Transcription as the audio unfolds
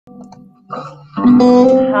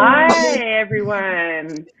Hi,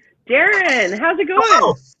 everyone. Darren, how's it going?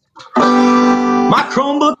 Oh, my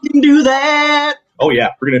Chromebook can do that. Oh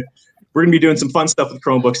yeah, we're gonna be doing some fun stuff with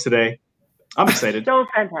Chromebooks today. I'm excited. So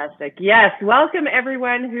fantastic. Yes, welcome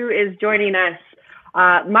everyone who is joining us.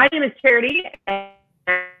 My name is Charity, and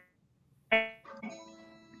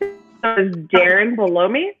is Darren below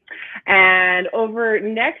me. And over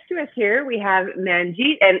next to us here, we have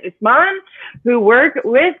Manjeet and Usman, who work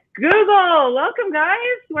with Google. Welcome, guys.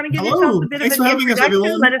 You want to give yourself a bit of an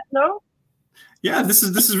introduction? Let us know. Yeah, this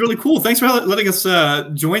is really cool. Thanks for letting us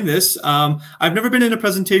join this. I've never been in a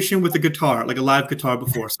presentation with a guitar, like a live guitar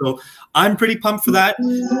before, so I'm pretty pumped for that.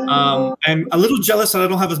 I'm a little jealous that I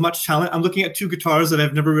don't have as much talent. I'm looking at two guitars that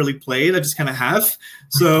I've never really played. I just kind of have.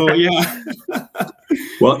 So yeah.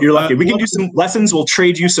 Well, you're lucky. We can do some lessons. We'll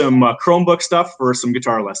trade you some Chromebook stuff for some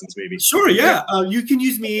guitar lessons, maybe. Sure. Yeah. You can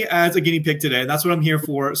use me as a guinea pig today. That's what I'm here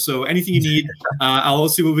for. So anything you need, I'll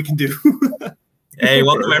see what we can do. Hey,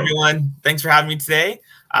 welcome everyone. Thanks for having me today.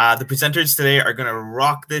 The presenters today are going to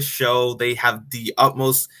rock this show. They have the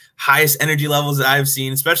utmost, highest energy levels that I've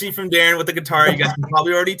seen, especially from Darren with the guitar. You guys can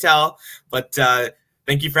probably already tell, but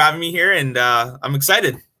thank you for having me here, and I'm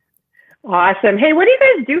excited. Awesome. Hey, what do you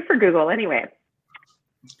guys do for Google anyway?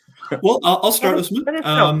 Well, I'll start this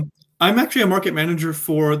one. I'm actually a market manager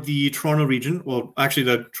for the Toronto region. Well, actually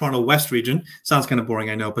the Toronto West region. Sounds kind of boring,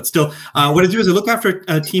 I know, but still. What I do is I look after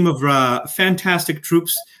a team of fantastic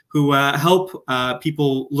troops who help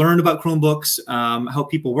people learn about Chromebooks, help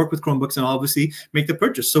people work with Chromebooks, and obviously make the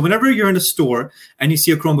purchase. So whenever you're in a store and you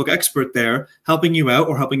see a Chromebook expert there helping you out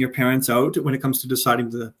or helping your parents out when it comes to deciding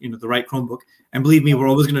the right Chromebook, and believe me, we're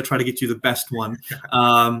always going to try to get you the best one.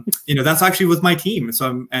 That's actually with my team.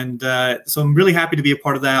 So I'm really happy to be a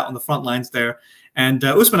part of that on the front lines there. And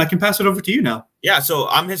Usman, I can pass it over to you now. Yeah, so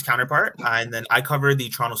I'm his counterpart, and then I cover the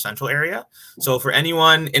Toronto Central area. So for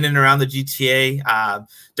anyone in and around the GTA,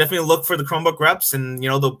 definitely look for the Chromebook reps, and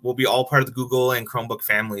we'll be all part of the Google and Chromebook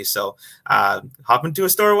family. So hop into a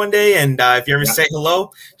store one day, and if you ever say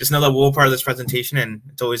hello, just know that we're part of this presentation, and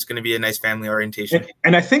it's always going to be a nice family orientation.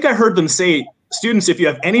 And I think I heard them say, students, if you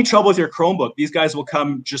have any trouble with your Chromebook, these guys will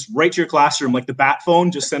come just right to your classroom, like the bat phone.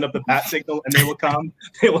 Just send up the bat signal, and they will come.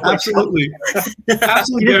 They will absolutely,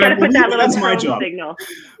 absolutely. You just got to put that little that's my job. Signal.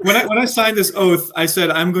 When I signed this oath, I said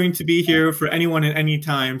I'm going to be here for anyone at any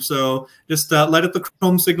time. So just let up the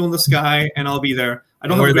Chrome signal in the sky, and I'll be there. I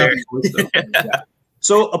don't know there. Yeah.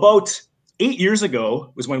 So about 8 years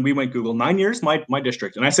ago was when we went Google. 9 years, my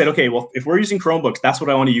district. And I said, okay, well, if we're using Chromebooks, that's what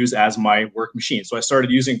I want to use as my work machine. So I started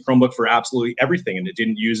using Chromebook for absolutely everything. And it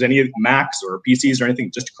didn't use any Macs or PCs or anything,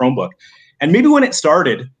 just a Chromebook. And maybe when it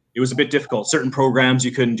started, it was a bit difficult. Certain programs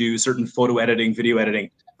you couldn't do, certain photo editing, video editing.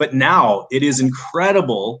 But now it is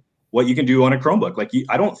incredible what you can do on a Chromebook. Like,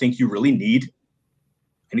 I don't think you really need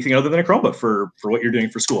anything other than a Chromebook for what you're doing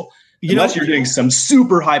for school. Unless you're doing some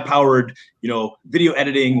super high-powered, video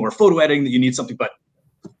editing or photo editing that you need something. But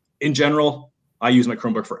in general, I use my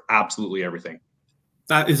Chromebook for absolutely everything.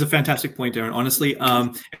 That is a fantastic point, Darren. Honestly,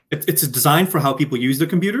 it's designed for how people use their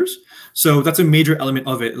computers. So that's a major element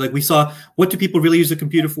of it. Like we saw, what do people really use the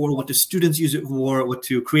computer for? What do students use it for? What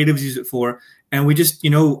do creatives use it for? And we just,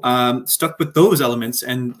 stuck with those elements.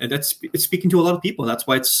 And it's speaking to a lot of people. That's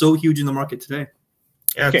why it's so huge in the market today.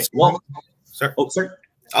 Yeah. Okay. Well, sorry. Oh, sorry.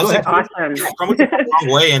 I'll say awesome. We're a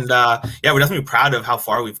long way, and we're definitely proud of how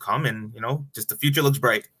far we've come, and just the future looks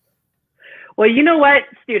bright. Well, you know what,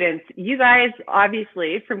 students, you guys,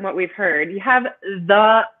 obviously, from what we've heard, you have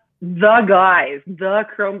the guys, the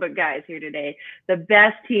Chromebook guys here today, the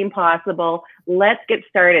best team possible. Let's get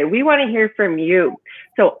started. We want to hear from you.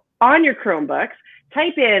 So on your Chromebooks,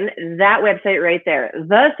 type in that website right there,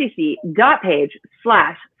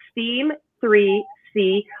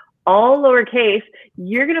 thecc.page/STEAM3C, all lowercase.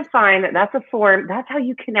 You're going to find that that's a form. That's how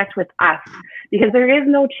you connect with us, because there is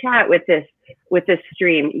no chat with this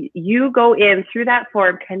stream. You go in through that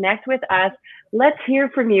form, connect with us. Let's hear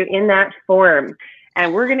from you in that form.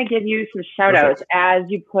 And we're going to give you some shout outs as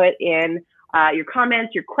you put in your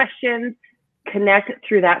comments, your questions. Connect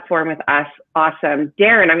through that form with us. Awesome.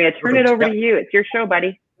 Darren, I'm going to turn it over to you. It's your show,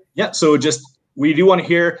 buddy. Yeah. So we do want to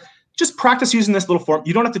hear, just practice using this little form.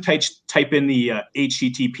 You don't have to type in the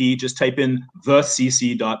HTTP. Just type in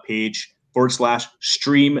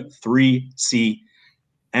thecc.page/stream3c.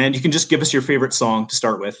 And you can just give us your favorite song to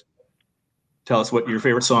start with. Tell us what your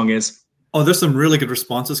favorite song is. Oh, there's some really good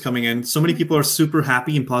responses coming in. So many people are super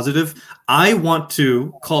happy and positive. I want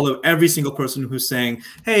to call out every single person who's saying,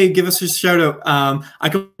 hey, give us a shout out.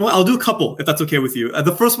 I'll do a couple if that's okay with you.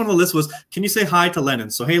 The first one on the list was, can you say hi to Lennon?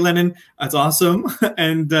 So, hey, Lennon, that's awesome.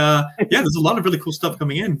 And yeah, there's a lot of really cool stuff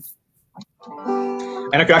coming in.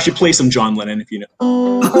 And I could actually play some John Lennon if you know.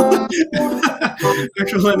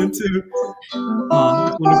 Actual Lennon too.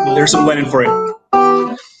 There's some Lennon for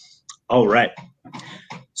you. All right.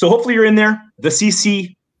 So hopefully you're in there. The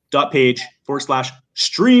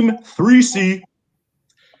cc.page/stream3c.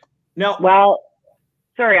 Now, well,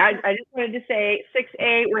 sorry, I just wanted to say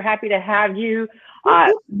 6A, we're happy to have you.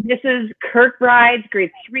 This is Kirkbride's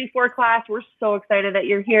grade 3-4 class. We're so excited that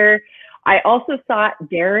you're here. I also thought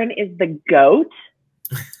Darren is the GOAT.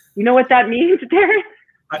 You know what that means, Darren?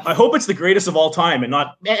 I hope it's the greatest of all time and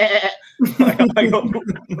not. I hope,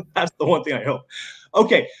 that's the one thing I hope.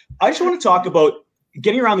 Okay, I just want to talk about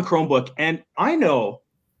getting around the Chromebook. And I know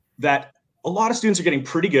that a lot of students are getting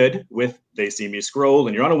pretty good with, they see me scroll,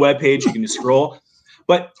 and you're on a web page, you can just scroll.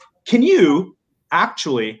 But can you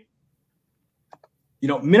actually,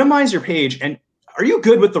 minimize your page? And are you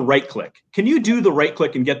good with the right click? Can you do the right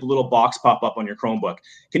click and get the little box pop up on your Chromebook?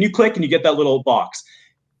 Can you click and you get that little box?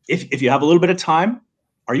 If you have a little bit of time,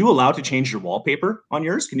 are you allowed to change your wallpaper on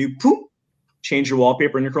yours? Can you change your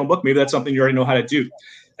wallpaper in your Chromebook? Maybe that's something you already know how to do.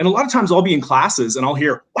 And a lot of times I'll be in classes and I'll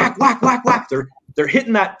hear whack, whack, whack, whack. They're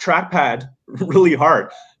hitting that trackpad really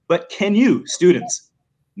hard. But can you, students,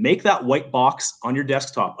 make that white box on your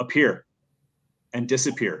desktop appear and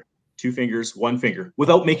disappear? 2 fingers, 1 finger,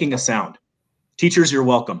 without making a sound. Teachers, you're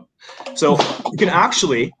welcome. So you can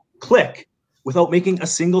actually click without making a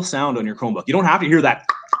single sound on your Chromebook. You don't have to hear that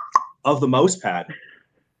of the mouse pad.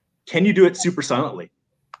 Can you do it super silently?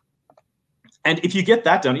 And if you get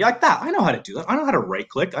that done, you're like, that, I know how to do that. I know how to right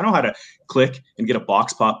click. I know how to click and get a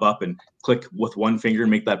box pop up and click with 1 finger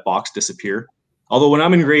and make that box disappear. Although when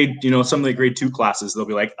I'm in grade, some of the grade 2 classes, they'll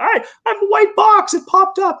be like, I have a white box, it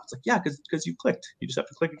popped up. It's like, yeah, because you clicked. You just have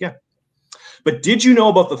to click again. But did you know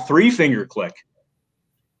about the 3-finger click,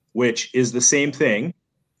 which is the same thing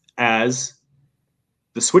as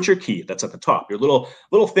the switcher key that's at the top? Your little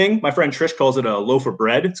thing, my friend Trish calls it a loaf of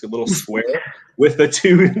bread. It's a little square with the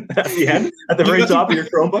 2 at the end, at the very top of your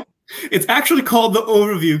Chromebook. It's actually called the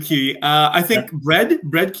overview key. I think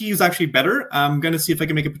bread key is actually better. I'm going to see if I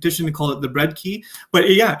can make a petition to call it the bread key. But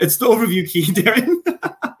yeah, it's the overview key, Darren.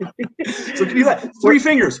 So can you do that? 3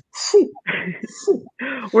 fingers.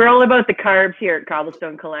 We're all about the carbs here at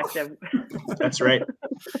Cobblestone Collective. That's right.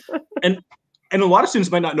 And a lot of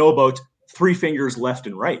students might not know about 3 fingers left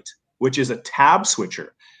and right, which is a tab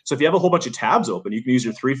switcher. So if you have a whole bunch of tabs open, you can use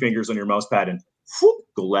your 3 fingers on your mouse pad and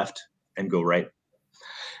go left and go right.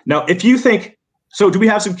 Now, if you think, so do we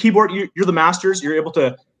have some keyboard? You're the masters. You're able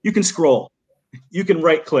to, you can scroll. You can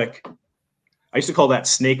right click. I used to call that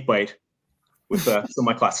snake bite with some of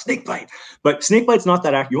my class, snake bite. But snake bite's not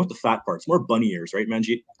that accurate. You want the fat part. It's more bunny ears, right,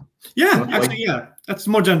 Manjeet? Yeah, actually, yeah. That's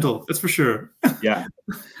more gentle. That's for sure. Yeah.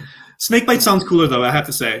 Snake bite sounds cooler, though, I have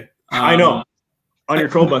to say. I know. On your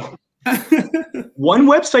Chromebook. One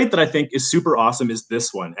website that I think is super awesome is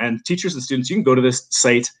this one. And teachers and students, you can go to this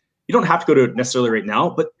site. You don't have to go to it necessarily right now,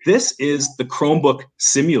 but this is the Chromebook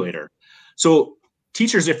simulator. So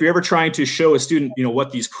teachers, if you're ever trying to show a student,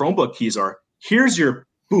 what these Chromebook keys are, here's your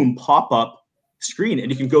pop-up screen, and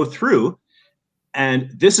you can go through. And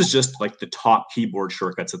this is just like the top keyboard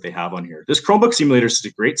shortcuts that they have on here. This Chromebook simulator is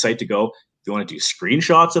a great site to go if you want to do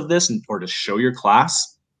screenshots of this or to show your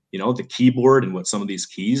class, the keyboard and what some of these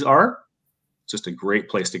keys are. It's just a great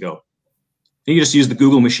place to go. You can just use the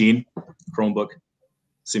Google machine, Chromebook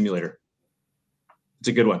simulator. It's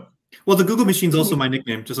a good one. Well, the Google machine's also my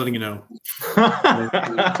nickname, just letting you know.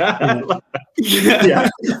 Yeah.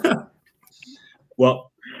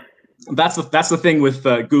 Well, that's the thing with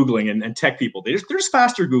Googling and tech people. They're just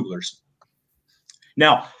faster Googlers.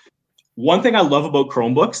 Now, one thing I love about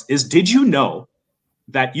Chromebooks is, did you know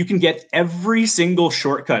that you can get every single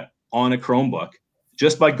shortcut on a Chromebook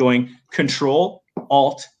just by going Control,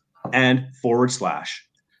 Alt, and /.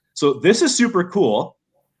 So this is super cool.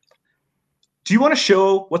 Do you want to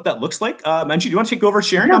show what that looks like? Manjeet, do you want to take over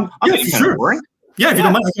sharing? Yeah, I'm sure. Boring. Yeah, if you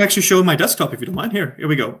don't mind, I can actually show my desktop if you don't mind. Here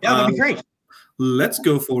we go. Yeah, that'd be great. Let's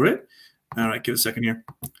go for it. All right, give it a second here.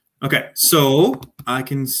 Okay, so I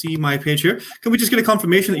can see my page here. Can we just get a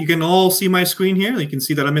confirmation that you can all see my screen here? You can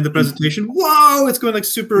see that I'm in the presentation. Whoa, it's going like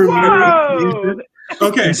super. Whoa!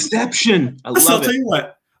 Okay. Inception. I love it. So I'll tell you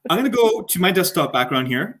what. I'm going to go to my desktop background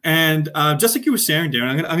here. And just like you were saying,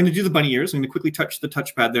 Darren, I'm going to do the bunny ears. I'm going to quickly touch the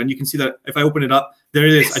touchpad there. And you can see that if I open it up, there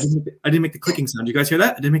it is. I didn't make the clicking sound. You guys hear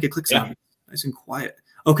that? I didn't make a click sound. Yeah. Nice and quiet.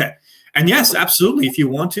 Okay. And yes, absolutely. If you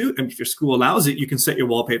want to, and if your school allows it, you can set your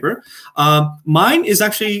wallpaper. Mine is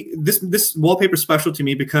actually this wallpaper special to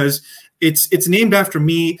me because it's named after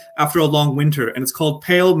me after a long winter, and it's called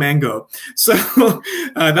Pale Mango. So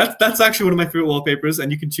that's actually one of my favorite wallpapers,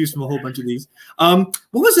 and you can choose from a whole bunch of these. What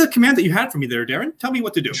was the command that you had for me there, Darren? Tell me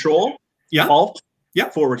what to do. Control, yeah, Alt, yeah,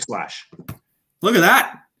 /. Look at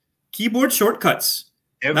that. Keyboard shortcuts.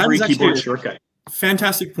 Every keyboard shortcut.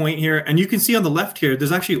 Fantastic point here. And you can see on the left here,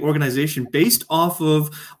 there's actually organization based off of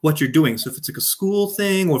what you're doing. So if it's like a school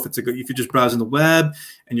thing, or if you're just browsing the web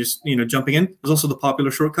and you're jumping in, there's also the popular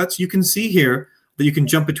shortcuts. You can see here that you can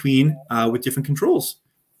jump between with different controls.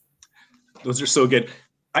 Those are so good.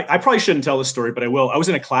 I probably shouldn't tell this story, but I will. I was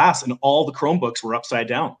in a class and all the Chromebooks were upside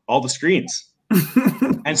down, all the screens.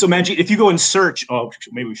 And so, Manjeet, if you go and search, oh,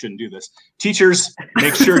 maybe we shouldn't do this. Teachers,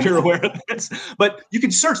 make sure you're aware of this. But you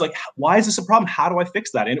can search, like, why is this a problem? How do I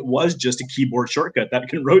fix that? And it was just a keyboard shortcut that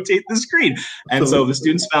can rotate the screen. And so the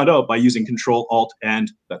students found out by using Control, Alt,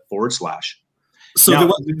 and that /. So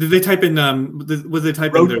now, did they type in? What did they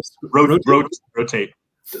type in there? Rotate.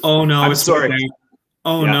 Oh no! I'm sorry. Okay.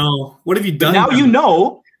 Oh yeah. No! What have you done? But now you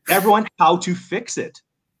know, everyone, how to fix it,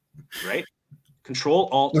 right? Control,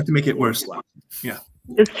 Alt. To make it worse. Yeah.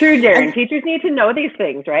 It's true, Darren. Teachers need to know these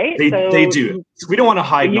things, right? They do. We don't want to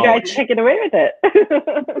hide knowledge. You guys take it away with it.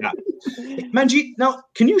 Yeah. Manjeet, now,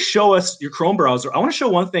 can you show us your Chrome browser? I want to show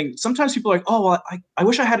one thing. Sometimes people are like, oh, well, I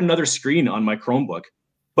wish I had another screen on my Chromebook.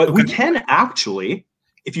 But we can actually,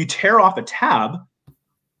 if you tear off a tab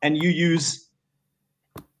and you use,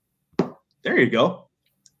 there you go,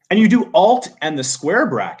 and you do Alt and the square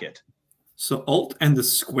bracket. So Alt and the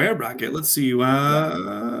square bracket. Let's see.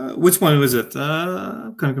 Which one was it?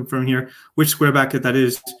 I'm going to confirm here which square bracket that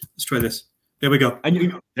is. Let's try this. There we go.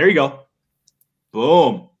 And there you go.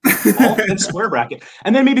 Boom. Alt and square bracket.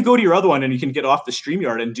 And then maybe go to your other one and you can get off the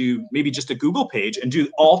StreamYard and do maybe just a Google page and do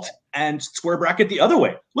Alt and square bracket the other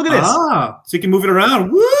way. Look at this. So you can move it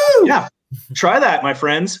around. Woo! Yeah. Try that, my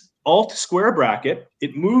friends. Alt square bracket.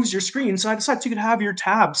 It moves your screen side to side. So you could have your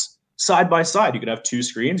tabs side by side. You could have two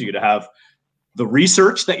screens. You could have the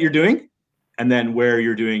research that you're doing, and then where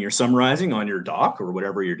you're doing your summarizing on your doc or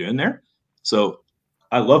whatever you're doing there. So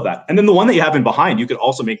I love that. And then the one that you have in behind, you could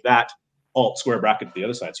also make that Alt square bracket to the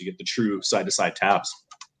other side, so you get the true side-to-side tabs.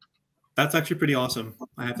 That's actually pretty awesome,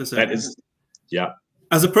 I have to say. That is, yeah.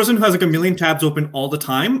 As a person who has like a million tabs open all the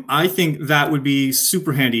time, I think that would be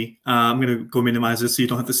super handy. I'm going to go minimize this so you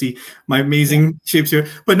don't have to see my amazing shapes here.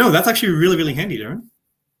 But no, that's actually really, really handy, Darren.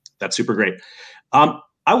 That's super great. I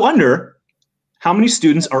wonder how many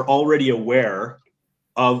students are already aware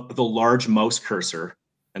of the large mouse cursor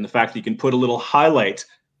and the fact that you can put a little highlight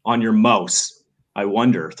on your mouse? I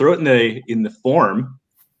wonder. Throw it in the form.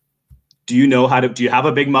 Do you know how to? Do you have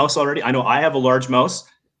a big mouse already? I know I have a large mouse,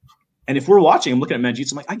 and if we're watching, I'm looking at Manjeet.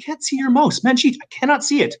 So I'm like, I can't see your mouse, Manjeet. I cannot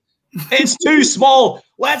see it. It's too small.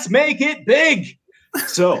 Let's make it big.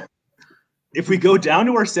 So if we go down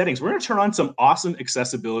to our settings, we're going to turn on some awesome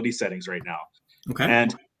accessibility settings right now. Okay.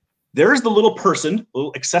 And there's the little person,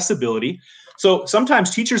 little accessibility. So sometimes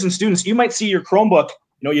teachers and students, you might see your Chromebook,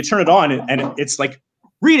 you turn it on and it's like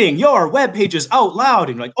reading your web pages out loud.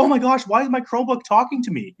 And you're like, oh my gosh, why is my Chromebook talking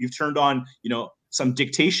to me? You've turned on, some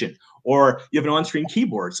dictation, or you have an on-screen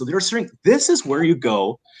keyboard. So this is where you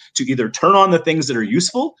go to either turn on the things that are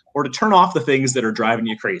useful or to turn off the things that are driving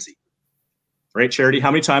you crazy. Right, Charity?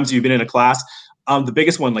 How many times have you been in a class? The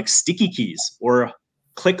biggest one, like sticky keys or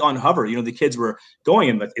click on hover. The kids were going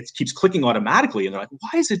and it keeps clicking automatically. And they're like,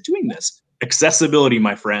 why is it doing this? Accessibility,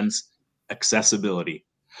 my friends. Accessibility.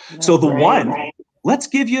 So the one, let's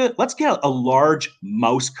get a large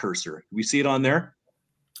mouse cursor. We see it on there.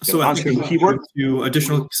 So on screen keyboard. To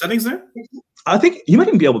additional settings there? I think you might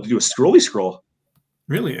even be able to do a scrolly scroll.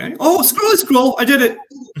 Really? Eh? Oh, scrolly scroll. I did it.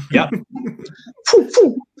 Yeah.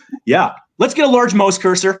 Yeah. Let's get a large mouse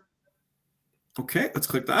cursor. Okay, let's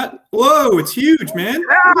click that. Whoa, it's huge, man.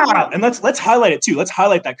 Yeah, and let's highlight it too. Let's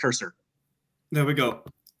highlight that cursor. There we go.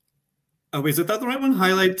 Oh, wait, is that the right one?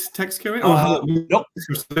 Highlight text carry? Oh, nope.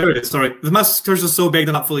 There it is. Sorry. The mouse cursor is so big,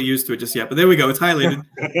 they're not fully used to it just yet. But there we go. It's highlighted.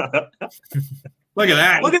 Look at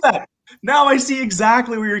that. Look at that. Now I see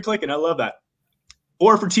exactly where you're clicking. I love that.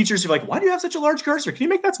 Or for teachers, you're like, why do you have such a large cursor? Can you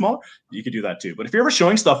make that smaller? You could do that too. But if you're ever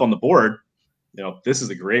showing stuff on the board, this is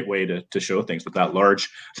a great way to show things with that large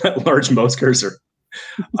mouse cursor.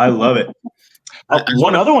 I love it.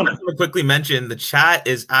 One other one. I want to quickly mention the chat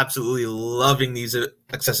is absolutely loving these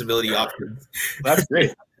accessibility options. That's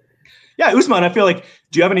great. Yeah, Usman, I feel like,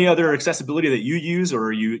 do you have any other accessibility that you use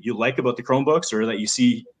or you like about the Chromebooks or that you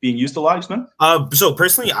see being used a lot, Usman? So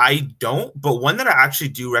personally, I don't. But one that I actually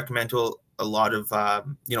do recommend to a lot of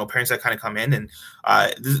parents that kind of come in, and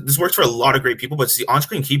this works for a lot of great people. But it's the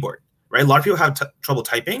on-screen keyboard, right? A lot of people have trouble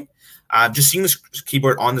typing. Just seeing this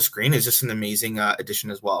keyboard on the screen is just an amazing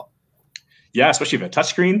addition as well. Yeah, especially if you have a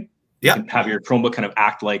touchscreen. Yeah, you can have your Chromebook kind of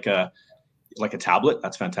act like a tablet.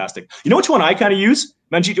 That's fantastic. You know which one I kind of use?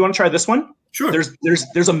 Manjeet, do you want to try this one? Sure.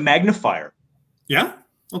 There's a magnifier. Yeah.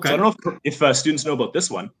 Okay. So I don't know if students know about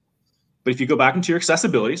this one, but if you go back into your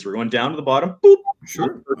accessibility, so we're going down to the bottom. Boop.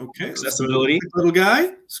 Sure. Okay. Accessibility. Little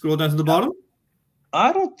guy. Scroll down to the bottom.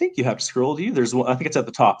 I don't think you have to scroll. Do you? There's one. I think it's at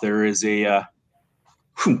the top. There is a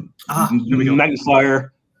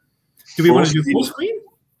magnifier. Do we want to do full screen?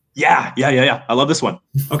 Yeah. I love this one.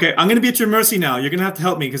 Okay, I'm gonna be at your mercy now. You're gonna have to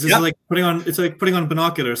help me because this is like putting on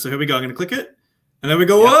binoculars. So here we go. I'm gonna click it, and there we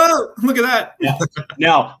go. Whoa! Look at that. Yeah.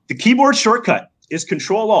 Now the keyboard shortcut is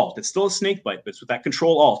Control-Alt. It's still a snake bite, but it's with that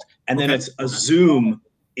Control-Alt, and then it's a zoom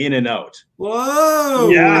in and out. Whoa!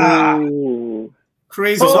 Yeah. Ooh.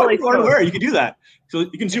 Crazy. So some people aren't aware you can do that. So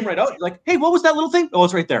you can zoom right out. You're like, hey, what was that little thing? Oh,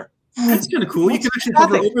 it's right there. That's kind of cool. You can actually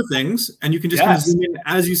hover over things, and you can just kind of zoom in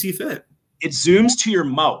as you see fit. It zooms to your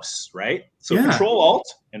mouse, right? So Control-Alt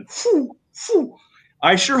and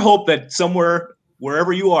I sure hope that somewhere,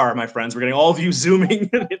 wherever you are, my friends, we're getting all of you zooming.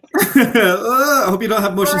 I hope you don't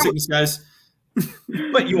have motion sickness, guys.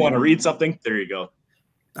 But you want to read something? There you go.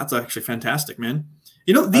 That's actually fantastic, man.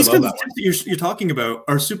 You know, these kinds of tips that you're talking about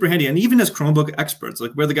are super handy. And even as Chromebook experts,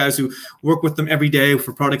 like we're the guys who work with them every day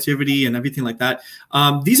for productivity and everything like that.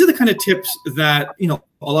 These are the kind of tips that,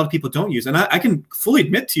 a lot of people don't use. And I can fully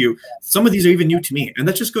admit to you, some of these are even new to me. And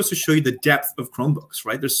that just goes to show you the depth of Chromebooks,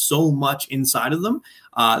 right? There's so much inside of them.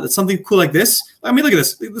 That's something cool like this. I mean, look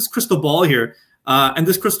at this crystal ball here. And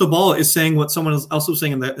this crystal ball is saying what someone is also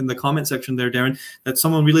saying in the comment section there, Darren, that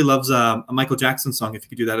someone really loves a Michael Jackson song, if you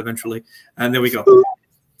could do that eventually. And there we go.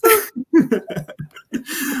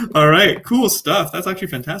 All right, cool stuff. That's actually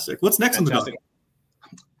fantastic. What's next on the docket?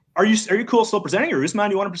 Are you cool still presenting, or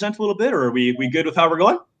Usman, you want to present a little bit, or are we good with how we're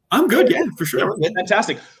going? I'm good, yeah, for sure. Yeah,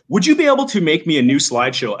 fantastic. Would you be able to make me a new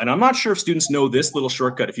slideshow? And I'm not sure if students know this little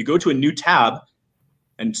shortcut. If you go to a new tab,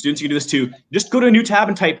 and students, you can do this too, just go to a new tab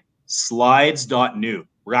and type slides.new.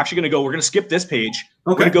 We're actually going to skip this page. Okay.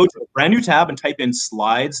 We're going to go to a brand new tab and type in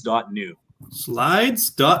slides.new.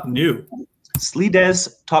 Slides.new.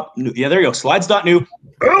 Slides top new. Yeah, there you go. Slides.new.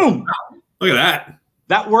 Boom. Look at that.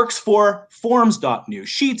 That works for forms.new,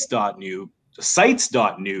 sheets.new,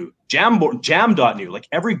 sites.new, jam.new. Like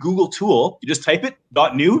every Google tool, you just type it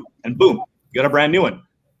 .new and boom, you got a brand new one.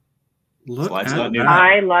 Slides.new.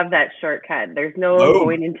 I love that shortcut. There's no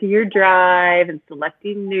going into your drive and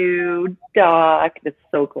selecting new doc. That's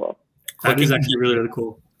so cool. That is actually really, really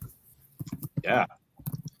cool. Yeah.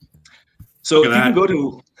 So you can go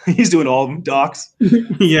to, he's doing all of them, docs.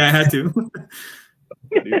 Yeah, I had to.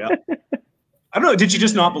 Yeah. I don't know. Did you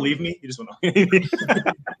just not believe me? You just want to.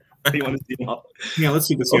 You want to see them all? Yeah, let's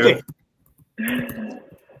see this here.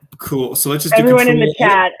 Cool. So let's just. Everyone in the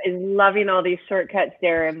chat is loving all these shortcuts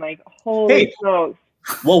there, and like, holy smokes.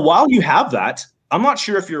 Well, while you have that, I'm not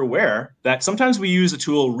sure if you're aware that sometimes we use a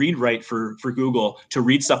tool, ReadWrite, for Google to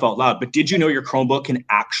read stuff out loud. But did you know your Chromebook can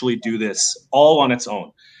actually do this all on its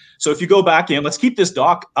own? So if you go back in, let's keep this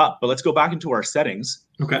doc up, but let's go back into our settings.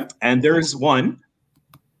 Okay. And there's one.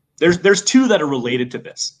 There's two that are related to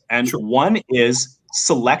this. And one is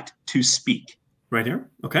select to speak. Right here.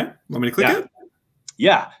 Okay. Want me to click it?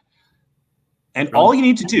 Yeah. And all you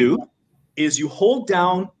need to do is you hold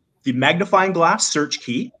down the magnifying glass search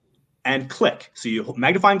key and click. So you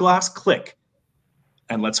magnifying glass, click.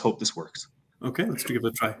 And let's hope this works. Okay. Let's give it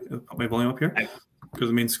a try. Put my volume up here. Go to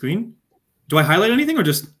the main screen. Do I highlight anything or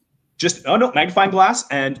just? Oh no, magnifying glass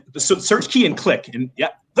and the search key and click. And yeah,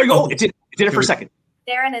 there you go. It did it for a second.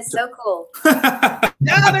 Darren is so cool.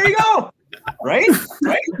 Yeah, there you go. Right?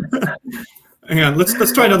 Hang on,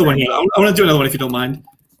 let's try another one here. I want to do another one if you don't mind.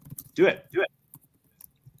 Do it.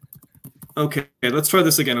 Okay, let's try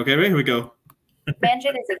this again. Okay, here we go.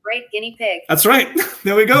 Manjit is a great guinea pig. That's right.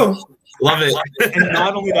 There we go. Love it. And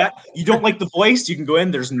not only that, you don't like the voice, you can go in.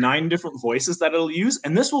 There's 9 different voices that it'll use,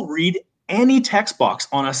 and this will read any text box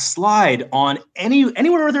on a slide on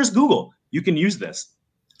anywhere where there's Google. You can use this.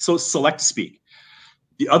 So select to speak.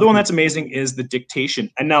 The other one that's amazing is the dictation.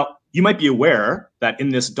 And now you might be aware that in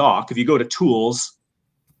this doc, if you go to tools,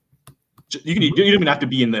 you don't even have to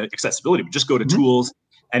be in the accessibility, but just go to tools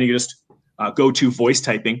and you just go to voice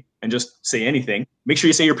typing and just say anything. Make sure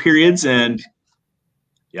you say your periods and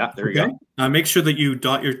yeah, there you go. Make sure that you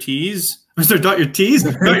dot your T's. Dot your T's?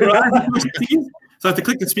 Dot your T's? So I have to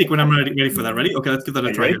click to speak when I'm ready for that. Ready? Okay, let's give that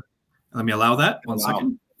a try. Here. Let me allow that. One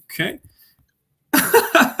second. Okay.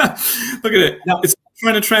 Look at it. Now, it's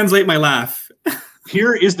trying to translate my laugh.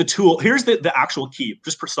 Here is the tool. Here's the actual key.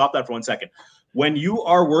 Just stop that for 1 second. When you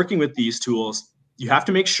are working with these tools, you have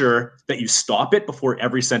to make sure that you stop it before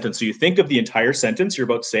every sentence. So you think of the entire sentence you're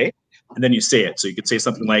about to say, and then you say it. So you could say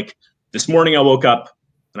something like, this morning I woke up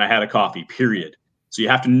and I had a coffee, period. So you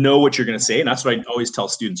have to know what you're going to say. And that's what I always tell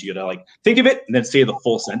students. You got to like think of it and then say the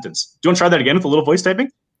full sentence. Do you want to try that again with a little voice typing?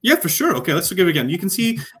 Yeah, for sure. Okay, let's give it again. You can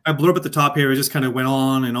see I blurb at the top here. It just kind of went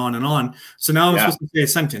on and on and on. So now I'm supposed to say a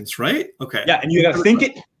sentence, right? Okay. Yeah, and you got to think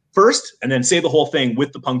it first and then say the whole thing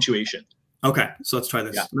with the punctuation. Okay, so let's try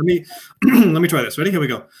this. Yeah. Let me try this. Ready? Here we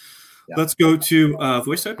go. Yeah. Let's go to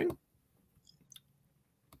voice typing.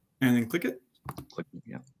 And then click it. Click,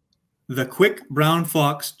 yeah. The quick brown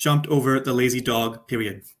fox jumped over the lazy dog,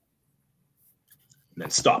 period. And then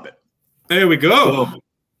stop it. There we go. Oh.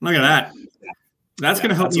 Look at that. That's going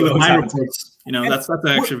to help me with my reports. You know, that's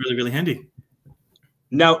actually really, really handy.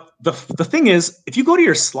 Now, the thing is, if you go to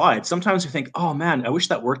your slides, sometimes you think, oh, man, I wish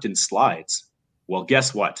that worked in slides. Well,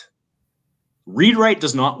 guess what? Read-write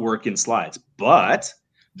does not work in slides, but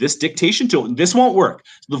this dictation tool, this won't work.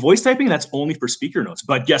 The voice typing, that's only for speaker notes.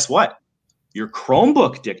 But guess what? Your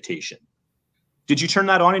Chromebook dictation. Did you turn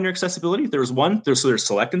that on in your accessibility? There's there's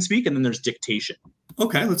select and speak, and then there's dictation.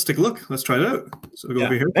 Okay, let's take a look. Let's try it out. So we'll go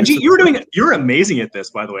over here. And you're amazing at this,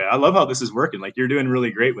 by the way. I love how this is working. Like you're doing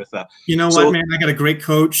really great with that. You know what, man? I got a great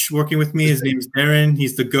coach working with me. His name's Darren.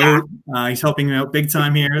 He's the GOAT. He's helping me out big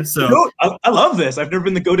time here. So I love this. I've never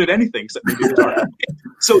been the GOAT at anything except maybe guitar.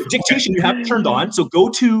 So dictation you have it turned on. So go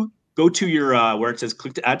to your where it says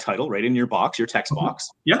click to add title right in your box, your text box.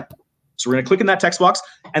 Yeah. So we're gonna click in that text box,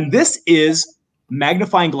 and this is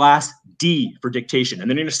magnifying glass D for dictation. And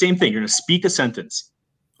then you're the same thing. You're gonna speak a sentence.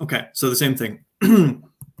 Okay, so the same thing.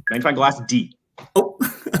 Magnifying glass D. Oh,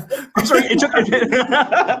 I'm sorry.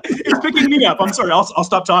 It's picking me up. I'm sorry. I'll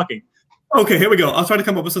stop talking. Okay, here we go. I'll try to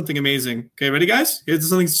come up with something amazing. Okay, ready, guys? Here's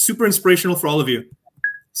something super inspirational for all of you.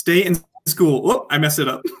 Stay in school. Oh, I messed it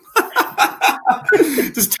up.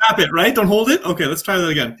 Just tap it, right? Don't hold it. Okay, let's try that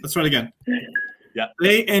again. Let's try it again. Yeah.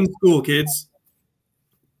 Stay in school, kids.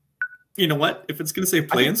 You know what? If it's going to say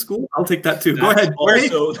play in school, I'll take that too. Go ahead.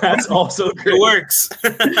 That's also great. It works.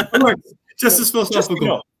 It works. Just as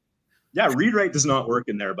philosophical. Yeah, read-write does not work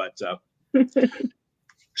in there, but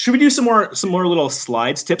should we do some more little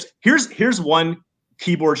slides tips? Here's one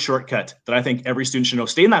keyboard shortcut that I think every student should know.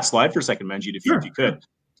 Stay in that slide for a second, Manjeet, if you could.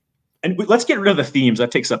 And let's get rid of the themes.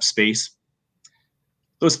 That takes up space.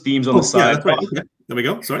 Those themes on the side. Yeah, that's right. Okay. There we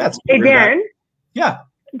go. Sorry. Hey, Darren. Yeah.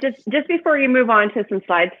 Just before you move on to some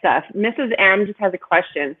slide stuff, Mrs. M just has a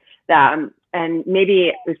question that, and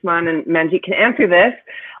maybe Usman and Manjeet can answer this.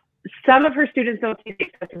 Some of her students don't see the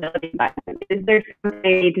accessibility button. Is there something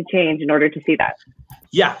they need to change in order to see that?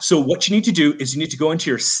 Yeah. So what you need to do is you need to go into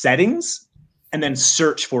your settings and then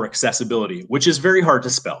search for accessibility, which is very hard to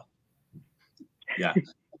spell. Yeah.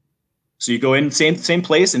 So you go in same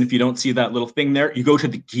place, and if you don't see that little thing there, you go to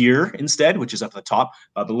the gear instead, which is up at the top,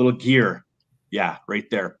 the little gear. Yeah, right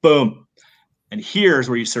there. Boom. And here's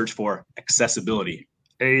where you search for accessibility.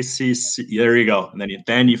 ACC. There you go. And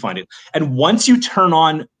then you find it. And once you turn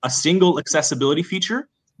on a single accessibility feature,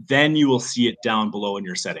 then you will see it down below in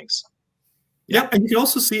your settings. Yeah, and you can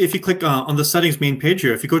also see if you click on the settings main page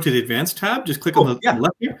here, if you go to the advanced tab, just click on the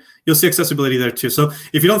left here, you'll see accessibility there too. So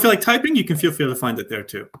if you don't feel like typing, you can feel free to find it there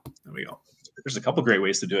too. There we go. There's a couple great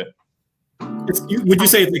ways to do it. Would you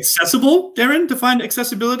say it's accessible, Darren, to find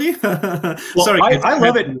accessibility? Well, sorry, I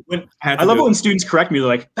love it when students correct me. They're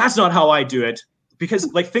like, that's not how I do it.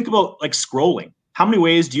 Because like, think about like scrolling. How many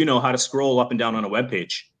ways do you know how to scroll up and down on a web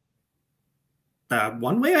page?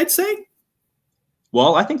 One way, I'd say.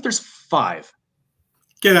 Well, I think there's 5.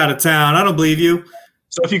 Get out of town. I don't believe you.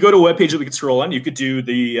 So if you go to a web page that we could scroll on, you could do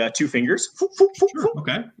the 2 fingers. Sure.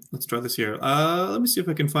 Okay, let's try this here. Let me see if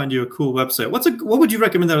I can find you a cool website. What would you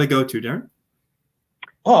recommend that I go to, Darren?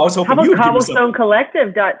 Oh, I was hoping you would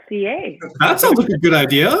cobblestonecollective.ca. That sounds like a good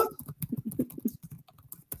idea.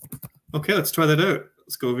 Okay, let's try that out.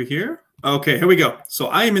 Let's go over here. Okay, here we go. So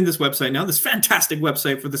I am in this website now, this fantastic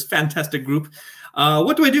website for this fantastic group.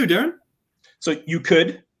 What do I do, Darren? So you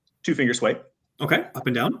could 2-finger swipe. Okay, up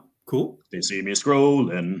and down. Cool. They see me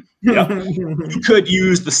scrolling. Yeah. You could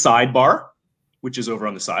use the sidebar, which is over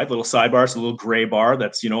on the side. Little sidebar. It's a little gray bar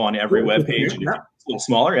that's, on every web page. It's a little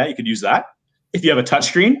smaller. Yeah, you could use that. If you have a touch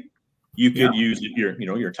screen, you could use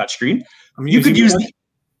your touch screen. You could use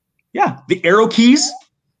the arrow keys.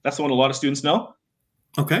 That's the one a lot of students know.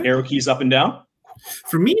 Okay. Arrow keys up and down.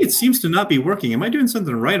 For me, it seems to not be working. Am I doing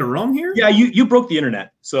something right or wrong here? Yeah, you broke the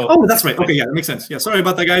internet. So oh, that's right. Okay, yeah, that makes sense. Yeah, sorry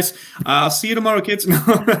about that, guys. I'll see you tomorrow, kids.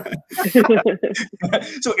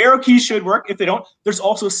 So arrow keys should work. If they don't, there's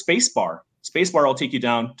also space bar. Space bar will take you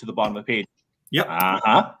down to the bottom of the page. Yep.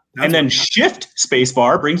 And then shift space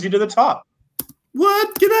bar brings you to the top.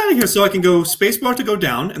 What? Get out of here. So I can go space bar to go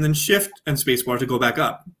down and then shift and space bar to go back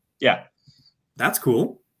up. Yeah. That's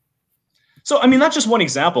cool. So, I mean, that's just one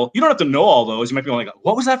example. You don't have to know all those. You might be like,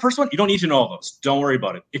 what was that first one? You don't need to know all those. Don't worry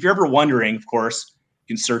about it. If you're ever wondering, of course,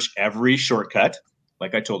 you can search every shortcut.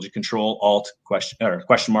 Like I told you, Control, Alt, question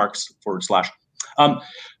marks, /.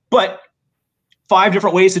 But 5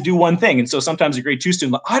 different ways to do one thing. And so sometimes a grade 2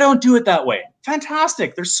 student, like, I don't do it that way.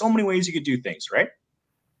 Fantastic. There's so many ways you could do things, right?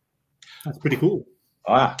 That's pretty cool.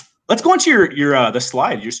 Let's go into the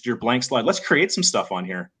slide, your blank slide. Let's create some stuff on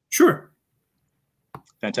here. Sure.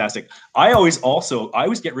 Fantastic. I always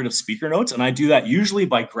get rid of speaker notes, and I do that usually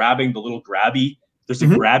by grabbing the little grabby. There's a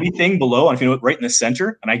grabby thing below, and if you know it, right in the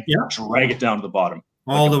center, and I drag it down to the bottom.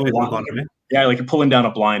 All the way to the bottom, right? Yeah, like you're pulling down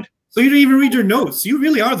a blind. So you don't even read your notes. You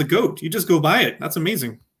really are the GOAT. You just go by it. That's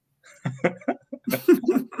amazing.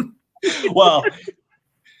 Well,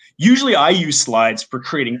 usually I use slides for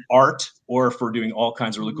creating art or for doing all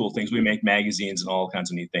kinds of really cool things. We make magazines and all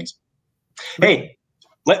kinds of neat things. Hey,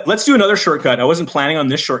 let's do another shortcut. I wasn't planning on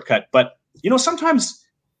this shortcut, but sometimes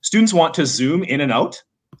students want to zoom in and out,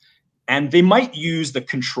 and they might use the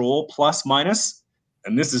Control +-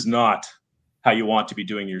 and this is not how you want to be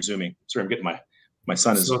doing your zooming. Sorry, I'm getting my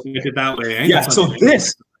son is. So you did that way, eh? Yeah. So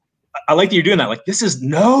this, I like that you're doing that. Like, this is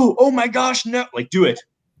no. Oh my gosh, no. Like, do it,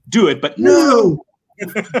 but no.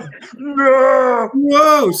 No.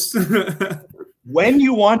 Gross. When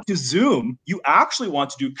you want to zoom, you actually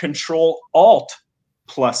want to do Control Alt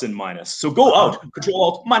 + and -. So go out, Control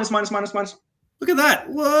Alt -. Look at that.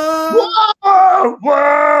 Whoa.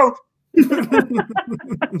 Whoa.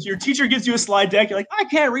 So your teacher gives you a slide deck. You're like, I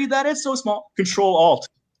can't read that. It's so small. Control Alt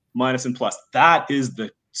 -, and +. That is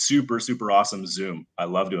the super, super awesome zoom. I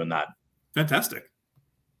love doing that. Fantastic.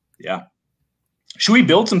 Yeah. Should we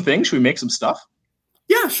build some things? Should we make some stuff?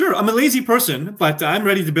 Yeah, sure. I'm a lazy person, but I'm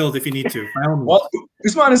ready to build if you need to. Well,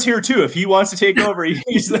 Usman is here too. If he wants to take over,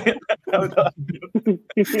 he's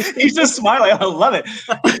just smiling. I love it.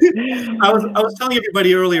 I was telling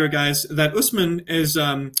everybody earlier, guys, that Usman is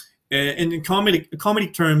in comedy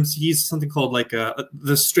terms, he's something called like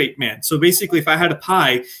the straight man. So basically, if I had a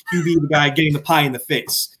pie, he'd be the guy getting the pie in the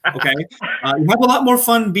face. Okay, you have a lot more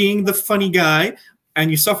fun being the funny guy, and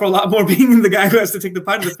you suffer a lot more being the guy who has to take the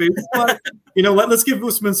pie to the face. But you know what? Let's give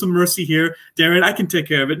Usman some mercy here. Darren, I can take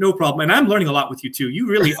care of it. No problem. And I'm learning a lot with you, too. You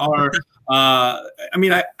really are. I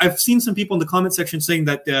mean, I've seen some people in the comment section saying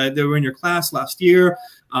that they were in your class last year.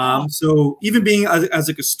 So even being as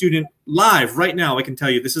like a student live right now, I can tell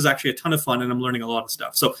you this is actually a ton of fun, and I'm learning a lot of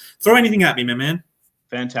stuff. So throw anything at me, my man.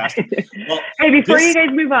 Fantastic. Well, hey, before you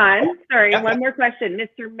guys move on, sorry, one more question.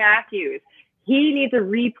 Mr. Matthews. He needs a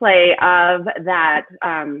replay of that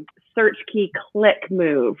search key click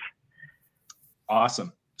move.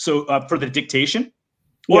 Awesome. So for the dictation,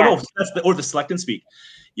 or the select and speak.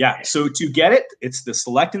 Yeah. So to get it, it's the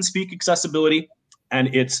select and speak accessibility,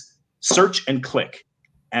 and it's search and click,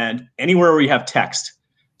 and anywhere where you have text.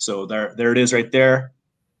 So there it is right there.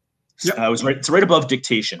 Yep. It's right above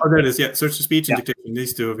dictation. Oh, there it is. Yeah. Search to speech and dictation.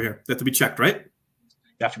 These two over here. They have to be checked, right?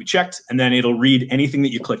 They have to be checked, and then it'll read anything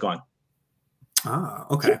that you click on. Ah,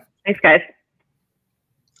 okay. Thanks, guys.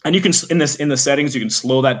 And you can in the settings, you can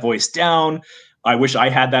slow that voice down. I wish I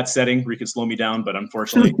had that setting where you can slow me down, but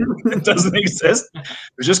unfortunately, it doesn't exist.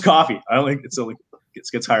 There's just coffee. I don't think it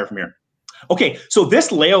gets higher from here. Okay, so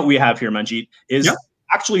this layout we have here, Manjeet, is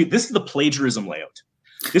actually this is the plagiarism layout.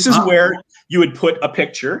 This is where you would put a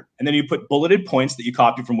picture and then you put bulleted points that you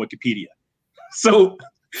copy from Wikipedia. So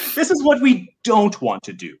this is what we don't want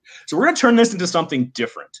to do. So we're going to turn this into something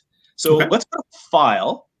different. So let's go to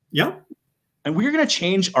File. Yeah. And we're going to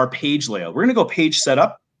change our page layout. We're going to go Page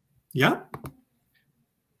Setup. Yeah.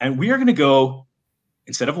 And we are going to go,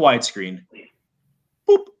 instead of widescreen,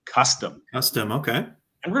 boop, Custom. Custom, okay.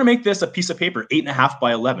 And we're going to make this a piece of paper, 8.5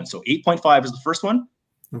 by 11. So 8.5 is the first one.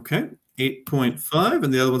 Okay. 8.5,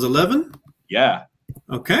 and the other one's 11. Yeah.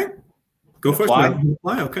 Okay. Go first.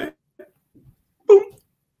 Apply. Okay. Boom.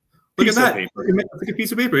 Look at that. Like a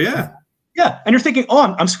piece of paper. Yeah. Yeah. And you're thinking,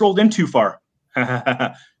 oh, I'm scrolled in too far.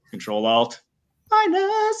 Control Alt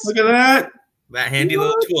minus. Look at that. That handy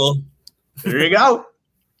little tool. There you go.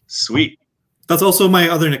 Sweet. That's also my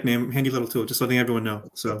other nickname, Handy Little Tool, just letting everyone know.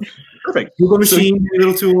 So perfect. Google Machine, Handy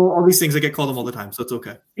Little Tool, all these things. I get called them all the time, so it's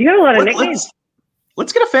okay. You got a lot of nicknames.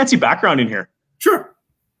 Let's get a fancy background in here. Sure.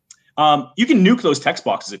 You can nuke those text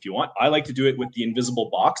boxes if you want. I like to do it with the invisible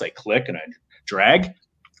box. I click and I drag.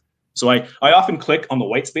 So I often click on the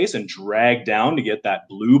white space and drag down to get that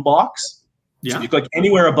blue box. Yeah. So if you click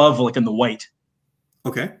anywhere above, like in the white.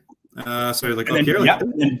 Okay. So like and up then, here, yeah,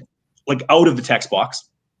 and like out of the text box.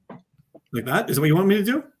 Like that? Is that what you want me to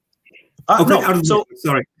do? Okay. No, Out of the,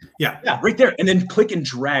 sorry. Yeah. Yeah, right there. And then click and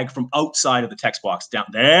drag from outside of the text box down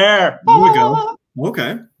there. There we go.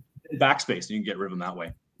 Okay. Backspace. You can get rid of them that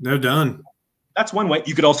way. They're done. That's one way.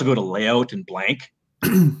 You could also go to layout and blank.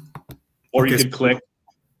 Or you could click.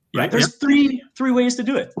 Right. There's three ways to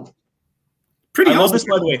do it. Pretty I awesome. love this,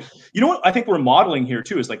 by the way. You know what I think we're modeling here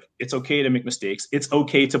too is like it's okay to make mistakes. It's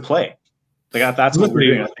okay to play. Like that's what we're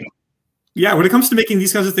doing, I think. Yeah, when it comes to making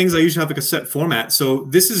these kinds of things, I usually have like a set format. So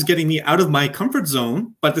this is getting me out of my comfort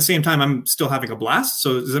zone, but at the same time, I'm still having a blast.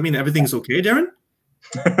 So does that mean everything's okay, Darren?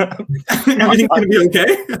 Everything's going to be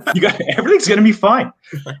okay? Everything's going to be fine.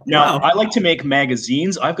 Now, I like to make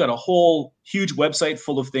magazines. I've got a whole huge website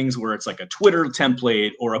full of things where it's like a Twitter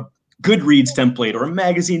template or a Goodreads template or a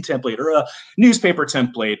magazine template or a newspaper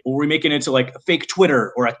template, or we make it into like a fake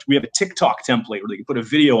Twitter, or we have a TikTok template where they can put a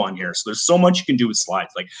video on here. So there's so much you can do with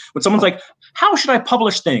slides. Like when someone's like, how should I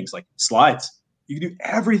publish things? Like slides. You can do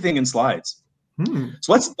everything in slides.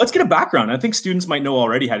 So let's get a background. I think students might know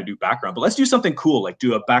already how to do background, but let's do something cool, like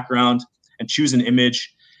do a background and choose an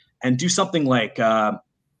image and do something like a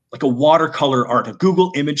watercolor art, a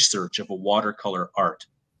Google image search of a watercolor art.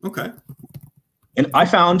 Okay. And I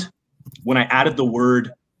found when I added the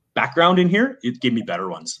word background in here, it gave me better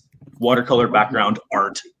ones. Watercolor background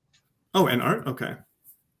art. Oh, and art? Okay.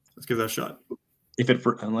 Let's give that a shot.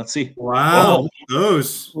 And let's see. Wow.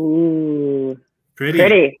 Those. Ooh.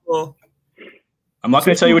 Pretty. Cool. I'm not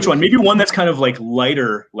going to tell you which one. Maybe one that's kind of like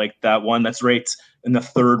lighter, like that one that's right in the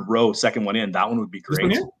third row, second one in. That one would be great.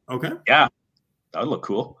 This one here? Okay. Yeah. That would look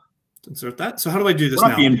cool. Insert that. So how do I do this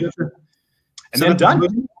now? And then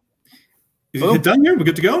done. Is it done here? We're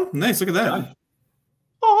good to go? Nice. Look at that.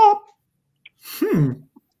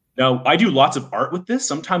 Now, I do lots of art with this.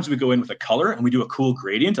 Sometimes we go in with a color and we do a cool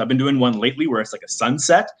gradient. I've been doing one lately where it's like a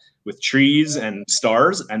sunset with trees and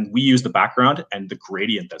stars, and we use the background and the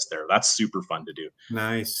gradient that's there. That's super fun to do.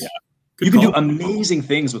 Nice. Yeah. You can do amazing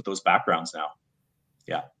things with those backgrounds now.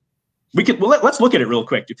 Yeah. We could. Well, let's look at it real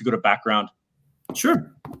quick. If you go to background.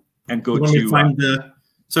 Sure. And go to find the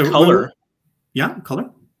color. Yeah,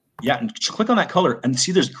 color. Yeah, and click on that color and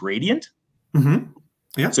see there's gradient.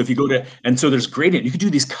 Yeah. So if you go to, and so there's gradient, you can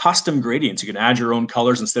do these custom gradients. You can add your own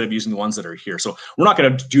colors instead of using the ones that are here. So we're not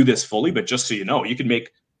going to do this fully, but just so you know, you can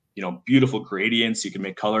make, beautiful gradients. You can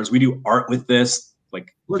make colors. We do art with this.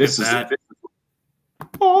 Like this is that.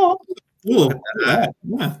 Oh, cool. Yeah.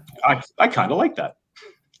 I kind of like that.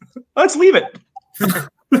 Let's leave it.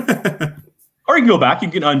 Or you can go back. You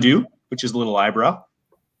can undo, which is a little eyebrow.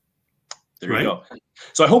 There you go.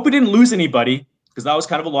 So I hope we didn't lose anybody because that was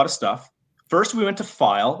kind of a lot of stuff. First, we went to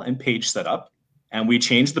File and Page Setup, and we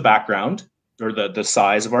changed the background or the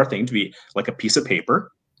size of our thing to be like a piece of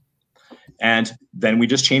paper. And then we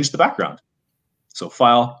just changed the background. So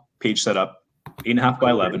File, Page Setup, 8.5 by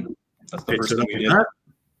 11. That's the first thing we did. There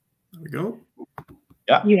we go.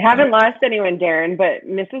 Yeah. You haven't lost anyone, Darren, but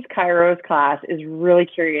Mrs. Cairo's class is really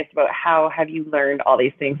curious about how have you learned all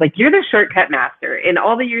these things. Like you're the shortcut master. In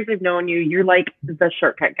all the years I've known you, you're like the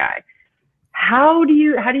shortcut guy. How do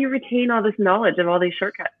you retain all this knowledge of all these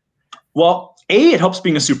shortcuts? Well, A, it helps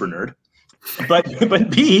being a super nerd. But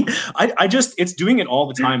B, I just, it's doing it all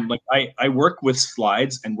the time. Like I work with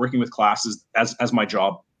slides and working with classes as my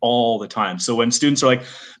job all the time. So when students are like,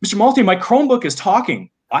 Mr. Malty, my Chromebook is talking,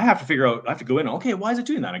 I have to go in, okay, why is it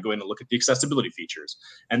doing that? I go in and look at the accessibility features.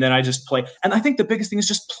 And then I just play. And I think the biggest thing is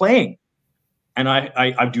just playing. And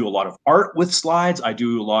I do a lot of art with slides. I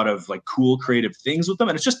do a lot of like cool creative things with them.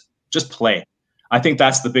 And it's just play. I think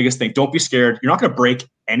that's the biggest thing. Don't be scared. You're not going to break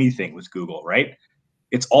anything with Google, right?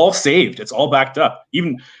 It's all saved. It's all backed up.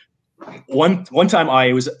 Even one time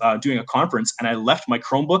I was doing a conference and I left my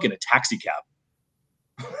Chromebook in a taxi cab.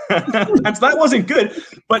 And so that wasn't good.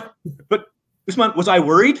 But this month, was I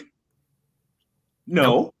worried?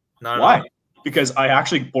 No. Why? Because I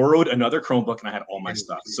actually borrowed another Chromebook and I had all my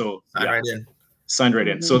stuff. So signed right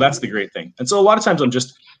in. So that's the great thing. And so a lot of times I'm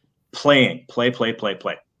just playing, play.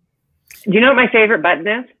 Do you know what my favorite button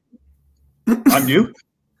is? Undo?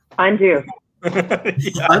 Undo.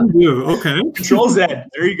 Yeah. Undo. Okay. Control Z.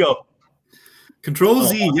 There you go. Control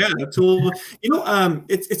Z. Yeah. Tool.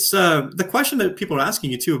 It's the question that people are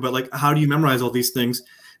asking you too about like how do you memorize all these things?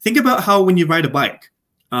 Think about how when you ride a bike,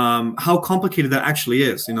 how complicated that actually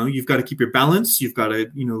is. You know, you've got to keep your balance, you've got to,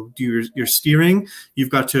 you know, do your steering, you've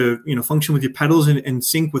got to, you know, function with your pedals in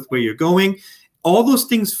sync with where you're going. All those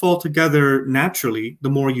things fall together naturally the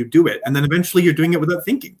more you do it. And then eventually you're doing it without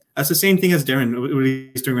thinking. That's the same thing as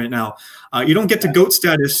Darren is doing right now. You don't get to GOAT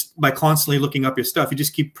status by constantly looking up your stuff. You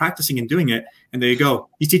just keep practicing and doing it. And there you go.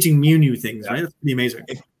 He's teaching me new things, right? That's pretty amazing.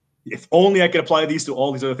 If only I could apply these to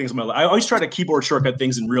all these other things in my life. I always try to keyboard shortcut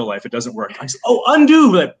things in real life. It doesn't work. I say, oh,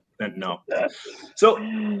 undo. But no. So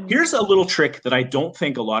here's a little trick that I don't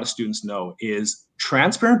think a lot of students know is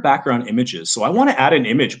transparent background images. So I want to add an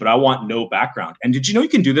image, but I want no background. And did you know you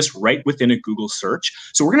can do this right within a Google search?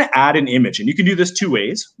 So we're going to add an image, and you can do this two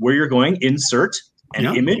ways. Where you're going, insert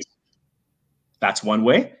an image. That's one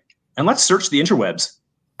way. And let's search the interwebs.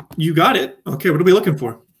 You got it. Okay, what are we looking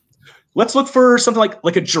for? Let's look for something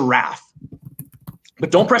like a giraffe.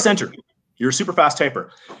 But don't press enter. You're a super fast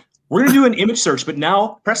typer. We're going to do an image search, but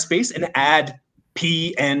now press space and add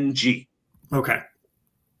PNG. Okay.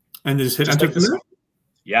 And then just hit enter.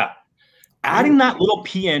 Yeah. Adding that little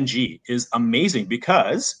PNG is amazing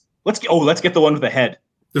because let's get the one with the head.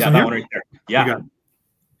 This that one one right there. Yeah.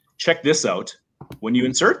 Check this out. When you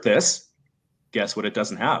insert this, guess what it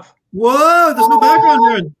doesn't have? Whoa, there's no background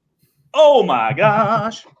there. Oh my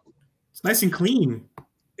gosh. It's nice and clean.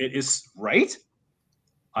 It is, right?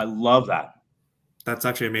 I love that. That's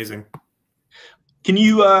actually amazing. Can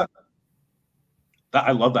you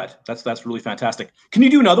I love that. That's really fantastic. Can you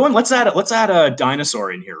do another one? Let's add a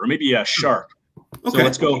dinosaur in here, or maybe a shark.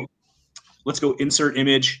 Okay. So let's go insert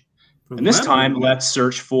image. And this time let's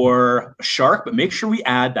search for a shark, but make sure we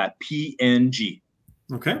add that PNG.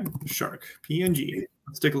 Okay. Shark. PNG.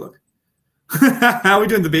 Let's take a look. How are we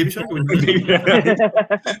doing? The baby shark?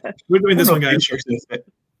 We're doing this one, guys.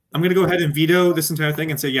 I'm going to go ahead and veto this entire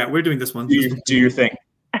thing and say, yeah, we're doing this one. Do your thing.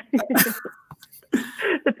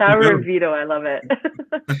 The power of veto. I love it.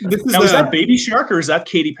 Now, is that baby shark or is that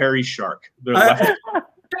Katy Perry's shark?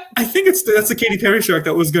 I think that's the Katy Perry shark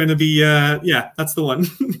that was going to be, yeah, that's the one.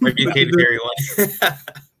 Might be the Katy Perry one.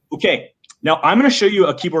 Okay. Now, I'm going to show you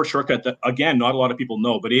a keyboard shortcut that, again, not a lot of people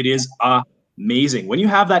know, but it is amazing. When you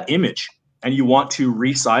have that image and you want to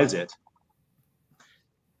resize it,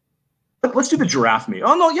 let's do the giraffe me.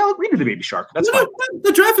 Oh, no, yeah, we do the baby shark. That's fine.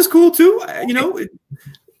 The giraffe is cool, too. You know,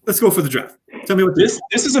 let's go for the giraffe. Tell me what this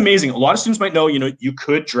is amazing. A lot of students might know, you know, you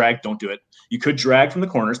could drag, don't do it. You could drag from the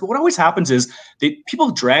corners, but what always happens is people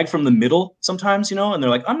drag from the middle sometimes, you know, and they're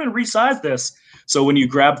like, I'm going to resize this. So when you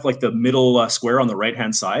grab like the middle square on the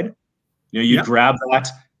right-hand side, you know, you grab that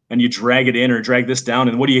and you drag it in or drag this down,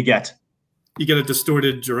 and what do you get? You get a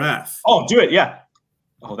distorted giraffe. Oh, do it, yeah.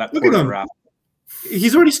 Oh, that poor giraffe.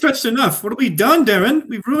 He's already stretched enough. What have we done, Darren?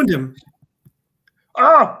 We've ruined him.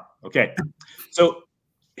 Oh, okay. So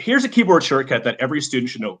here's a keyboard shortcut that every student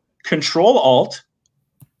should know.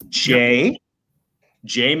 Control-Alt-J.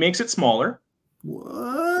 J makes it smaller.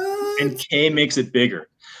 What? And K makes it bigger.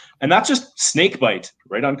 And that's just snake bite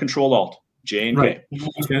right on Control-Alt. J and K.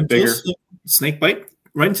 Bigger. Snake bite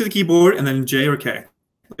right into the keyboard and then J or K.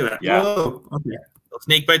 Look at that. Yeah. Whoa. Okay.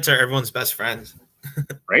 Snake bites are everyone's best friends.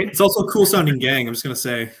 Right? It's also a cool sounding gang. I'm just going to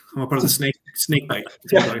say I'm a part of the snake bite.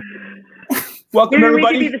 Welcome,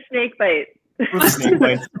 everybody. We could be the snake bite. Snake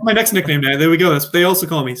bite. My next nickname now. There we go. They also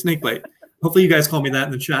call me Snake Bite. Hopefully you guys call me that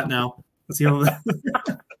in the chat now. Let's see how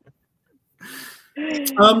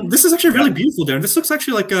this is actually really beautiful, Darren. This looks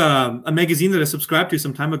actually like a magazine that I subscribed to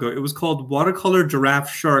some time ago. It was called Watercolor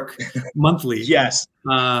Giraffe Shark Monthly. Yes.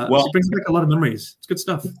 Well, it brings back a lot of memories. It's good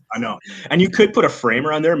stuff. I know. And you could put a frame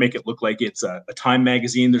around there, make it look like it's a Time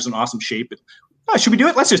magazine. There's an awesome shape. Should we do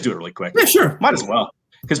it? Let's just do it really quick. Yeah, sure. Might as well.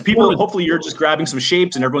 Because people, hopefully you're just grabbing some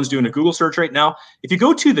shapes and everyone's doing a Google search right now. If you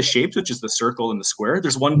go to the shapes, which is the circle and the square,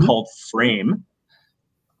 there's one called frame.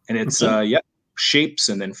 And it's, shapes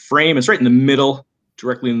and then frame. It's right in the middle,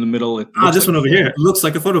 directly in the middle. This one over here. It looks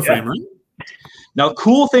like a photo frame, right? Now, the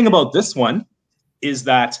cool thing about this one is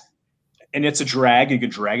that, and it's a drag. You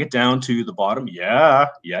can drag it down to the bottom. Yeah,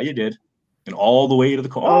 you did. And all the way to the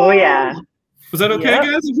corner. Oh, yeah. Was that okay, guys?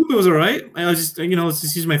 I hope it was all right. I was just, you know, let's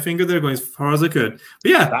just use my finger there going as far as I could.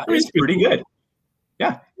 But yeah, that is pretty good.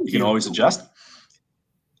 Yeah, you can always adjust.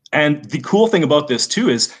 And the cool thing about this too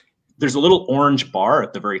is there's a little orange bar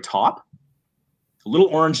at the very top, a little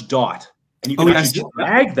orange dot, and you can actually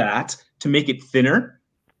drag that to make it thinner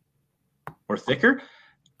or thicker.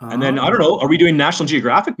 And then I don't know, are we doing National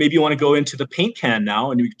Geographic? Maybe you want to go into the paint can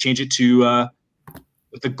now and you change it to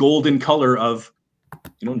the golden color of,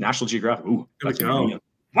 you know, National Geographic. Ooh, that's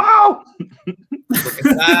wow! Look at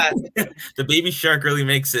that. The baby shark really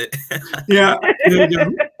makes it. Yeah.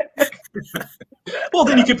 Well,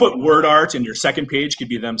 then you could put word art, and your second page could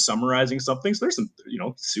be them summarizing something. So there's some,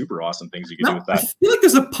 super awesome things you can do with that. I feel like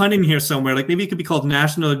there's a pun in here somewhere. Like maybe it could be called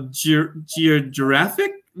National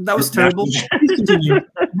Geographic. That was terrible. Please continue.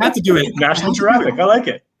 I have to do it. National Geographic. I like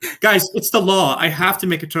it. Guys, it's the law. I have to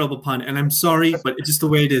make a terrible pun, and I'm sorry, but it's just the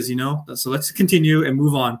way it is, So let's continue and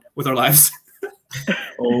move on with our lives.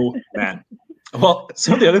 Oh, man. Well,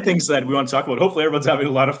 some of the other things that we want to talk about, hopefully everyone's having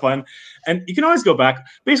a lot of fun. And you can always go back,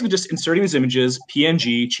 basically just inserting these images,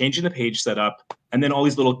 PNG, changing the page setup, and then all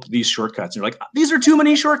these shortcuts. And you're like, these are too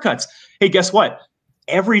many shortcuts. Hey, guess what?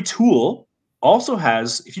 Every tool also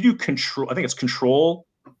has, if you do control, I think it's control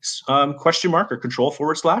question mark or control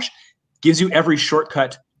 / gives you every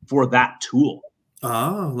shortcut for that tool.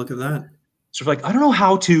 Oh, look at that. So if like, I don't know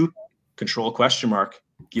how to control question mark,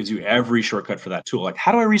 gives you every shortcut for that tool. Like,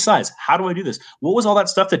 how do I resize? How do I do this? What was all that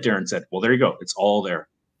stuff that Darren said? Well, there you go. It's all there.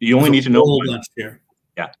 You only need to know one. Here.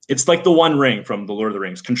 Yeah. It's like the One Ring from the Lord of the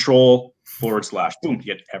Rings. Control / boom, you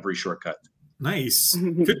get every shortcut. Nice.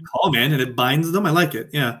 Good call, man. And it binds them. I like it.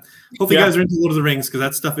 Yeah. Hopefully you guys are into Lord of the Rings, because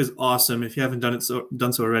that stuff is awesome. If you haven't done so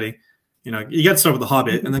already, you got to start with The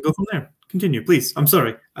Hobbit and then go from there. Continue, please. I'm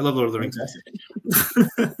sorry. I love Lord of the Rings.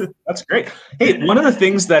 That's great. Hey, one of the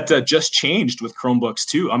things that just changed with Chromebooks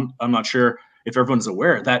too, I'm not sure if everyone's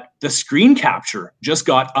aware, that the screen capture just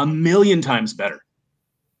got 1,000,000 times better.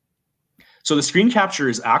 So the screen capture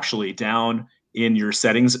is actually down in your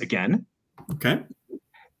settings again. Okay.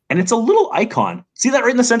 And it's a little icon. See that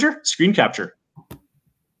right in the center? Screen capture.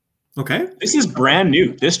 Okay. This is brand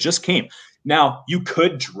new. This just came. Now, you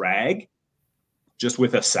could drag just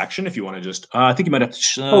with a section if you want to just, I think you might have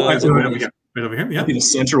to. Right over here. Right over here. Yeah. The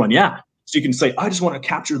center one. Yeah. So you can say, I just want to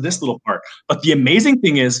capture this little part. But the amazing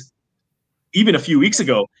thing is, even a few weeks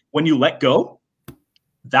ago, when you let go,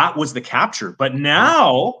 that was the capture. But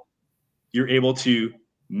now you're able to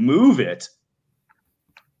move it.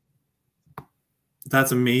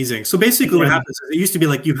 That's amazing. So basically what happens is it used to be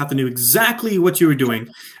like you have to know exactly what you were doing.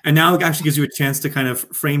 And now it actually gives you a chance to kind of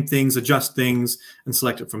frame things, adjust things, and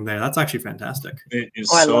select it from there. That's actually fantastic. It is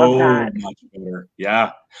so much better.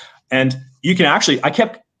 Yeah. And you can actually, I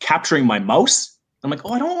kept capturing my mouse. I'm like,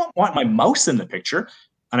 I don't want my mouse in the picture.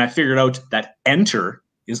 And I figured out that enter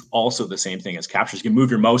is also the same thing as capture. You can move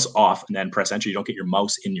your mouse off and then press enter. You don't get your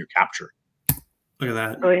mouse in your capture. Look at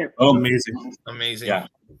that. Oh, yeah. Oh, Amazing. Amazing. Yeah.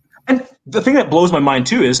 And the thing that blows my mind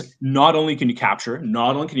too is not only can you capture,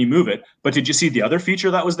 not only can you move it, but did you see the other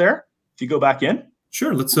feature that was there? If you go back in.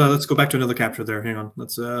 Sure. Let's go back to another capture there. Hang on.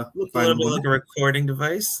 Let's look a little bit like a recording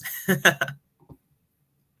device.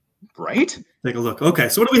 Right? Take a look. Okay.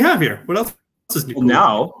 So what do we have here? What else is new? Well,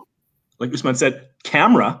 now, like Usman said,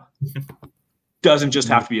 camera doesn't just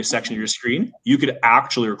have to be a section of your screen. You could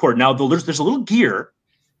actually record. Now there's a little gear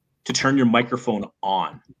to turn your microphone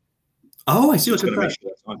on. Oh, I see. Look at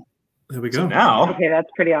that. There we go. So now, okay, that's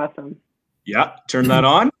pretty awesome. Yeah, turn that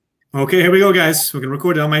on. Okay, here we go, guys. We can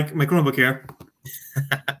record it on my Chromebook here.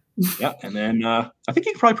 Yeah, and then I think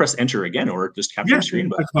you can probably press enter again or just capture the screen.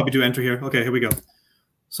 But I can probably do enter here. Okay, here we go.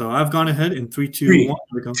 So I've gone ahead in 3, 2, 1. Here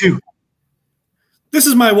we go. 2. This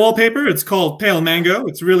is my wallpaper. It's called Pale Mango.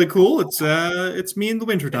 It's really cool. It's me in the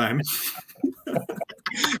wintertime.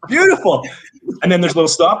 Beautiful. And then there's a little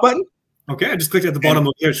stop button. Okay, I just clicked at the bottom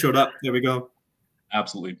of here. It showed up. There we go.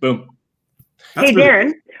 Absolutely. Boom. Hey,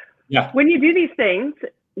 Darren. Yeah. When you do these things,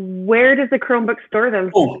 where does the Chromebook store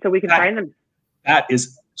them so we can find them? That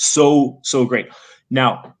is so great.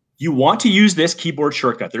 Now, you want to use this keyboard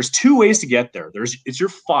shortcut. There's 2 ways to get there. It's your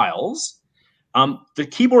files. The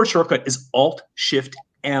keyboard shortcut is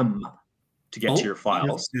Alt-Shift-M to get to your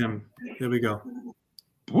files. M. There we go.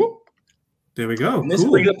 Whoop. There we go. And this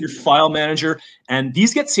brings up your file manager, and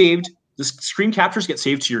these get saved. The screen captures get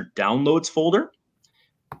saved to your downloads folder.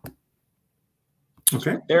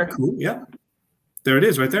 Okay. There. Cool. Yeah. There it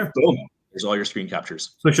is, right there. Boom. There's all your screen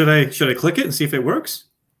captures. So should I click it and see if it works?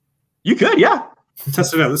 You could, yeah.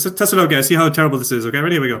 Test it out. Let's test it out, guys. See how terrible this is. Okay,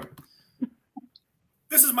 ready? Here we go.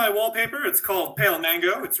 This is my wallpaper. It's called Pale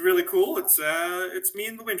Mango. It's really cool. It's me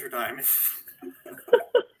in the wintertime.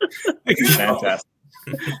 Fantastic.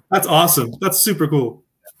 That's awesome. That's super cool.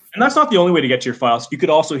 And that's not the only way to get to your files. You could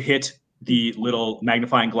also hit the little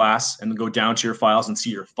magnifying glass and then go down to your files and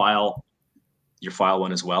see your file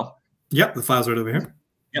one as well. Yep, the file's right over here.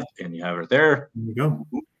 Yep, and you have it there. There we go.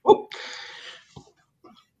 Oh.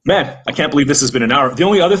 Man, I can't believe this has been an hour. The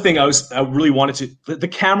only other thing I really wanted to, the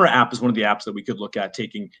camera app is one of the apps that we could look at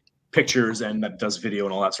taking pictures and that does video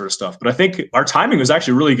and all that sort of stuff. But I think our timing was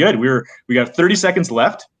actually really good. We got 30 seconds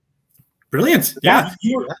left. Brilliant. Yeah.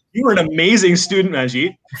 You were an amazing student,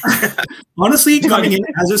 Manjeet. Honestly, coming in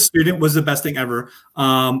as a student was the best thing ever.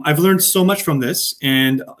 I've learned so much from this,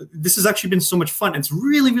 and this has actually been so much fun. It's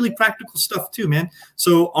really, really practical stuff too, man.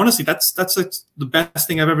 So honestly, that's the best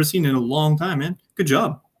thing I've ever seen in a long time, man. Good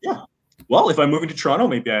job. Yeah. Well, if I'm moving to Toronto,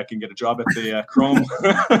 maybe I can get a job at the Chrome.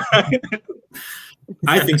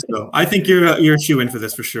 I think so. I think you're a shoe-in for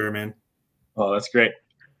this for sure, man. Oh, that's great.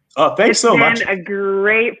 Oh, thanks so much. It's been a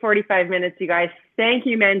great 45 minutes, you guys. Thank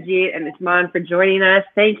you, Manjeet and Usman, for joining us.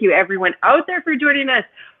 Thank you, everyone out there, for joining us.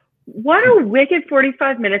 What a wicked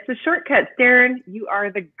 45 minutes of shortcuts. Darren, you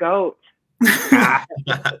are the GOAT. Yeah,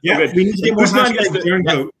 we need to get more hashtags Darren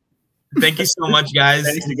GOAT. Thank you so much, guys.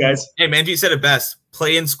 Thanks, you guys. Hey, Manjeet said it best.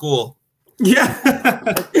 Play in school. Yeah.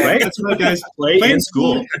 Right? That's right, guys. Play in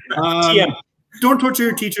school. Don't torture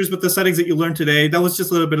your teachers with the settings that you learned today. That was just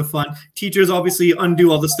a little bit of fun. Teachers obviously undo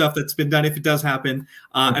all the stuff that's been done if it does happen.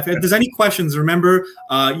 If there's any questions, remember,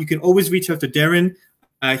 you can always reach out to Darren.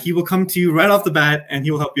 He will come to you right off the bat, and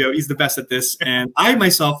he will help you out. He's the best at this. And I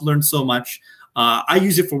myself learned so much. I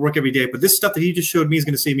use it for work every day, but this stuff that he just showed me is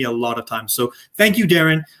going to save me a lot of time. So thank you,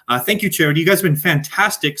 Darren. Thank you, Charity. You guys have been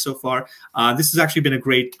fantastic so far. This has actually been a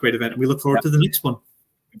great event, and we look forward to the next one.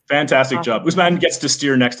 Fantastic job. Usman gets to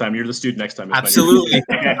steer next time. You're the student next time. Absolutely.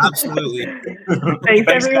 Absolutely. Thanks,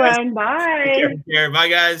 everyone. Guys. Bye. Take care. Bye,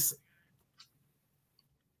 guys.